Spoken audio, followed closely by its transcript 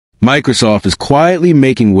Microsoft is quietly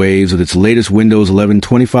making waves with its latest Windows 11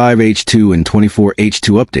 25H2 and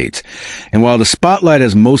 24H2 updates. And while the spotlight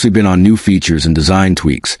has mostly been on new features and design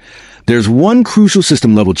tweaks, there's one crucial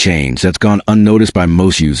system-level change that's gone unnoticed by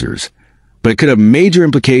most users. But it could have major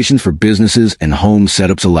implications for businesses and home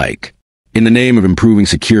setups alike. In the name of improving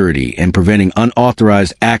security and preventing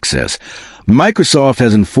unauthorized access, Microsoft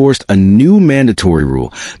has enforced a new mandatory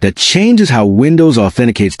rule that changes how Windows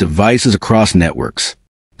authenticates devices across networks.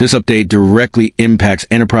 This update directly impacts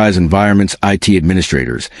enterprise environments, IT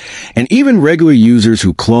administrators, and even regular users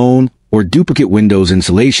who clone or duplicate Windows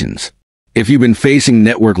installations. If you've been facing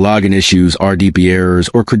network login issues, RDP errors,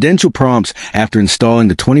 or credential prompts after installing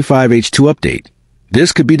the 25H2 update,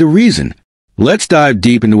 this could be the reason. Let's dive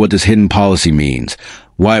deep into what this hidden policy means,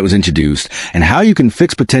 why it was introduced, and how you can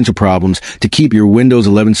fix potential problems to keep your Windows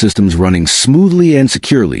 11 systems running smoothly and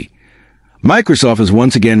securely. Microsoft has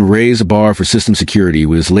once again raised the bar for system security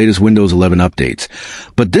with its latest Windows 11 updates,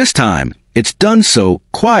 but this time it's done so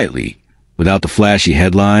quietly, without the flashy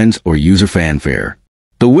headlines or user fanfare.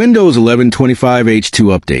 The Windows 11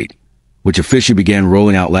 25H2 update, which officially began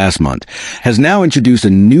rolling out last month, has now introduced a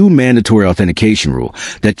new mandatory authentication rule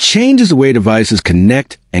that changes the way devices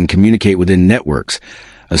connect and communicate within networks,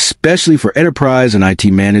 especially for enterprise and IT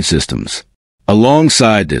managed systems.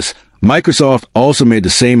 Alongside this, Microsoft also made the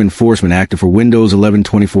same enforcement active for Windows 11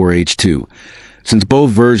 24H2, since both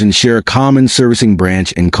versions share a common servicing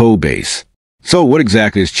branch and code base. So what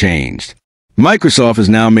exactly has changed? Microsoft has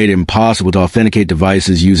now made it impossible to authenticate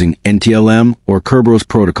devices using NTLM or Kerberos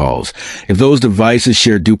protocols if those devices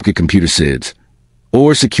share duplicate computer SIDs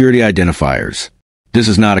or security identifiers. This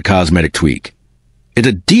is not a cosmetic tweak. It's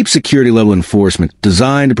a deep security-level enforcement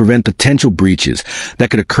designed to prevent potential breaches that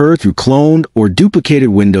could occur through cloned or duplicated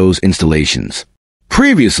Windows installations.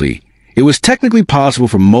 Previously, it was technically possible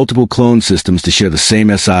for multiple cloned systems to share the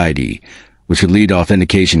same SID, which could lead to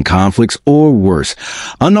authentication conflicts or, worse,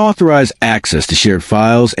 unauthorized access to shared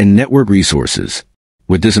files and network resources.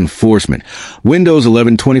 With this enforcement, Windows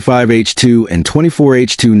 11 25H2 and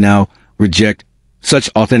 24H2 now reject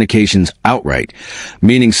such authentications outright,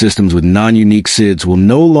 meaning systems with non-unique SIDs will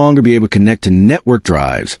no longer be able to connect to network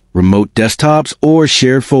drives, remote desktops, or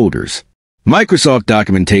shared folders. Microsoft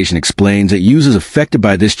documentation explains that users affected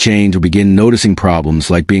by this change will begin noticing problems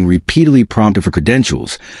like being repeatedly prompted for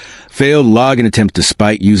credentials, failed login attempts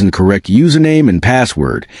despite using the correct username and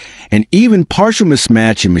password, and even partial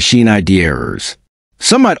mismatch in machine ID errors.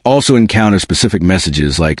 Some might also encounter specific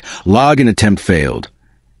messages like login attempt failed,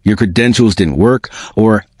 your credentials didn't work,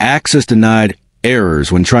 or access denied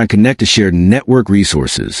errors when trying to connect to shared network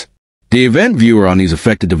resources. The event viewer on these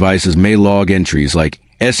affected devices may log entries like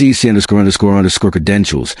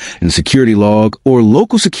SEC___credentials in the security log or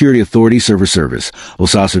local security authority server service,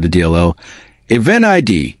 OSASA to DLL, event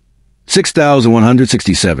ID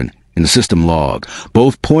 6167 in the system log,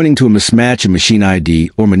 both pointing to a mismatch in machine ID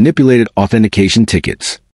or manipulated authentication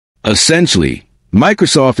tickets. Essentially,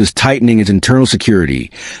 Microsoft is tightening its internal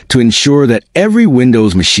security to ensure that every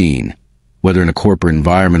Windows machine, whether in a corporate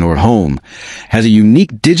environment or at home, has a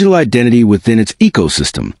unique digital identity within its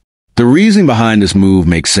ecosystem. The reasoning behind this move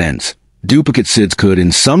makes sense. Duplicate SIDs could,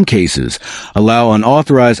 in some cases, allow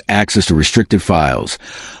unauthorized access to restricted files,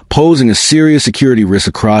 posing a serious security risk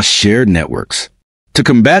across shared networks. To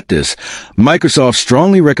combat this, Microsoft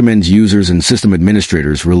strongly recommends users and system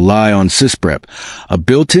administrators rely on Sysprep, a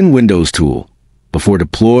built-in Windows tool, before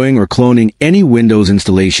deploying or cloning any Windows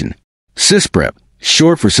installation. Sysprep,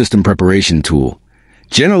 short for System Preparation Tool,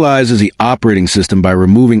 generalizes the operating system by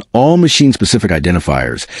removing all machine-specific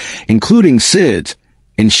identifiers, including SIDs,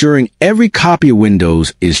 ensuring every copy of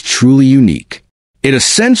Windows is truly unique. It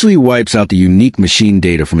essentially wipes out the unique machine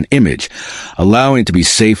data from an image, allowing it to be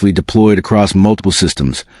safely deployed across multiple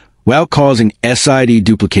systems, without causing SID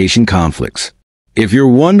duplication conflicts. If you're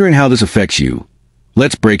wondering how this affects you,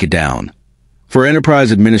 let's break it down. For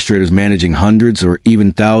enterprise administrators managing hundreds or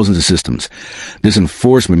even thousands of systems, this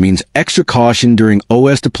enforcement means extra caution during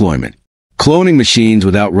OS deployment. Cloning machines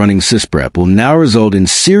without running Sysprep will now result in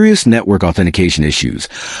serious network authentication issues,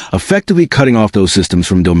 effectively cutting off those systems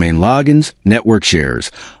from domain logins, network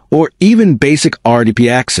shares, or even basic RDP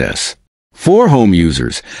access. For home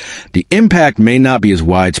users, the impact may not be as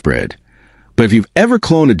widespread, but if you've ever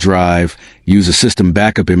cloned a drive, used a system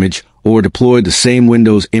backup image, or deployed the same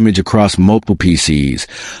Windows image across multiple PCs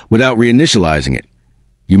without reinitializing it,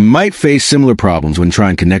 you might face similar problems when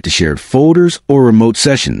trying to connect to shared folders or remote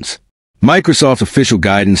sessions. Microsoft's official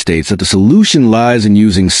guidance states that the solution lies in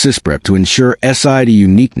using Sysprep to ensure SID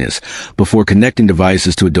uniqueness before connecting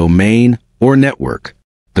devices to a domain or network.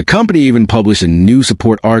 The company even published a new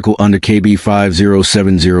support article under KB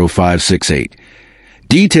 5070568,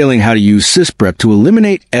 detailing how to use Sysprep to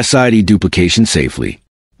eliminate SID duplication safely.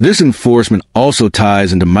 This enforcement also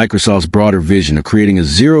ties into Microsoft's broader vision of creating a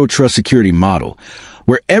zero-trust security model,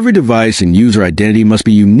 where every device and user identity must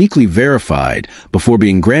be uniquely verified before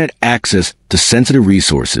being granted access to sensitive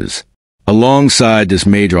resources. Alongside this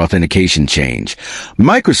major authentication change,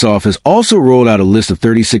 Microsoft has also rolled out a list of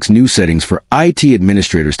 36 new settings for IT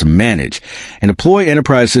administrators to manage and deploy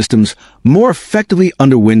enterprise systems more effectively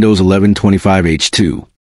under Windows 11 25H2.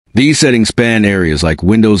 These settings span areas like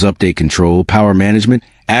Windows Update Control, power management,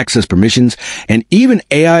 access permissions, and even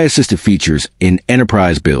AI-assisted features in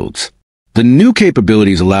enterprise builds. The new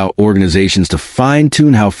capabilities allow organizations to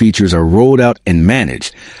fine-tune how features are rolled out and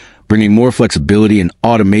managed, bringing more flexibility and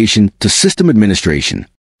automation to system administration.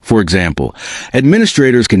 For example,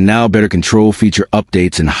 administrators can now better control feature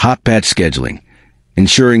updates and hot patch scheduling,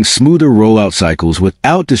 ensuring smoother rollout cycles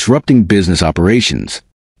without disrupting business operations.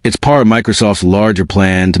 It's part of Microsoft's larger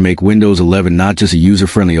plan to make Windows 11 not just a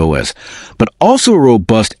user-friendly OS, but also a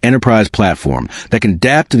robust enterprise platform that can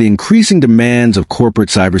adapt to the increasing demands of corporate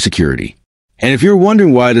cybersecurity. And if you're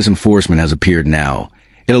wondering why this enforcement has appeared now,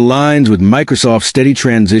 it aligns with Microsoft's steady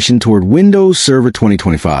transition toward Windows Server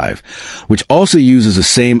 2025, which also uses the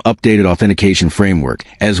same updated authentication framework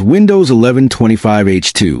as Windows 11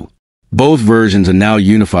 25H2. Both versions are now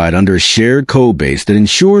unified under a shared code base that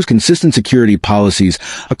ensures consistent security policies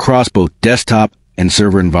across both desktop and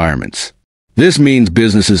server environments. This means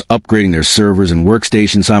businesses upgrading their servers and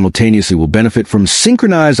workstations simultaneously will benefit from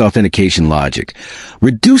synchronized authentication logic,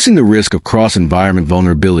 reducing the risk of cross-environment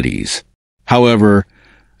vulnerabilities. However,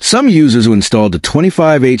 some users who installed the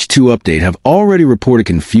 25H2 update have already reported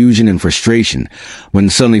confusion and frustration when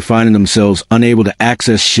suddenly finding themselves unable to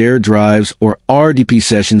access shared drives or RDP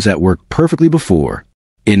sessions that worked perfectly before.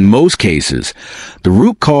 In most cases, the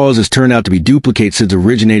root cause has turned out to be duplicate SIDs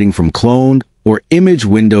originating from cloned or image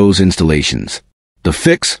Windows installations. The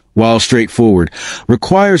fix, while straightforward,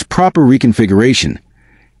 requires proper reconfiguration,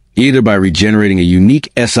 either by regenerating a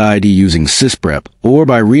unique SID using Sysprep or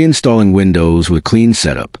by reinstalling Windows with clean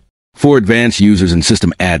setup. For advanced users and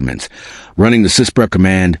system admins, running the Sysprep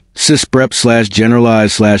command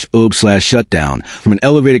sysprep/generalize/ob/shutdown from an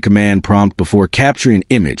elevated command prompt before capturing an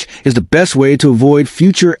image is the best way to avoid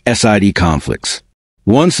future SID conflicts.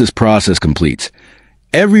 Once this process completes,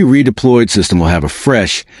 every redeployed system will have a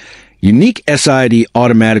fresh, unique SID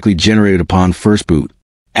automatically generated upon first boot.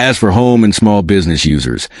 As for home and small business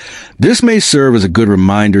users, this may serve as a good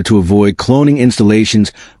reminder to avoid cloning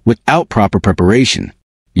installations without proper preparation.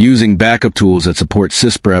 Using backup tools that support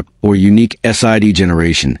Sysprep or unique SID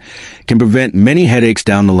generation can prevent many headaches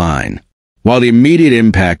down the line. While the immediate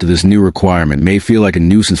impact of this new requirement may feel like a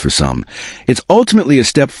nuisance for some, it's ultimately a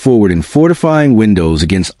step forward in fortifying Windows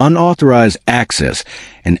against unauthorized access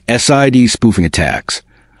and SID spoofing attacks,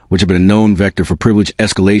 which have been a known vector for privilege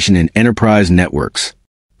escalation in enterprise networks.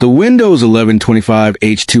 The Windows 11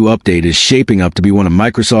 25H2 update is shaping up to be one of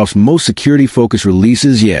Microsoft's most security-focused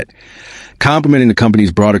releases yet, complementing the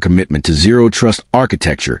company's broader commitment to zero-trust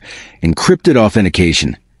architecture, encrypted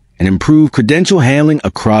authentication, and improved credential handling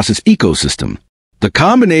across its ecosystem. The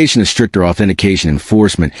combination of stricter authentication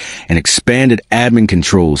enforcement and expanded admin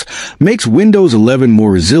controls makes Windows 11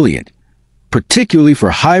 more resilient, particularly for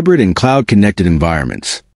hybrid and cloud-connected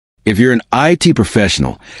environments. If you're an IT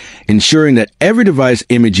professional, ensuring that every device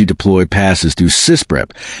image you deploy passes through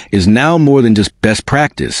Sysprep is now more than just best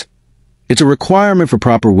practice. It's a requirement for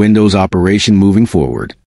proper Windows operation moving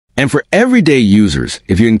forward. And for everyday users,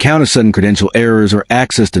 if you encounter sudden credential errors or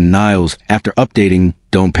access denials after updating,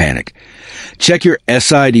 don't panic. Check your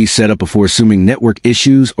SID setup before assuming network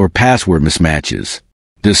issues or password mismatches.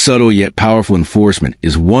 This subtle yet powerful enforcement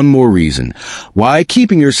is one more reason why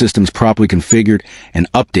keeping your systems properly configured and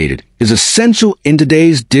updated is essential in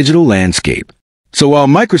today's digital landscape. So while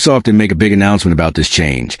Microsoft didn't make a big announcement about this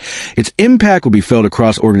change, its impact will be felt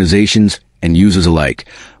across organizations and users alike,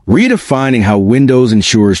 redefining how Windows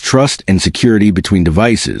ensures trust and security between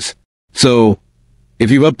devices. So, if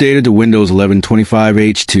you've updated to Windows 11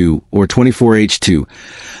 25H2 or 24H2,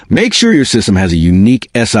 make sure your system has a unique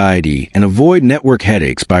SID and avoid network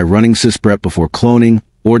headaches by running Sysprep before cloning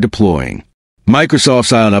or deploying. Microsoft's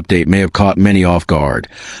silent update may have caught many off guard,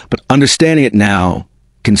 but understanding it now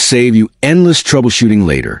can save you endless troubleshooting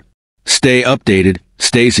later. Stay updated,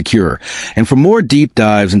 stay secure, and for more deep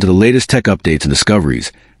dives into the latest tech updates and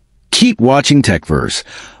discoveries, keep watching TechVerse,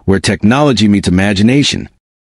 where technology meets imagination.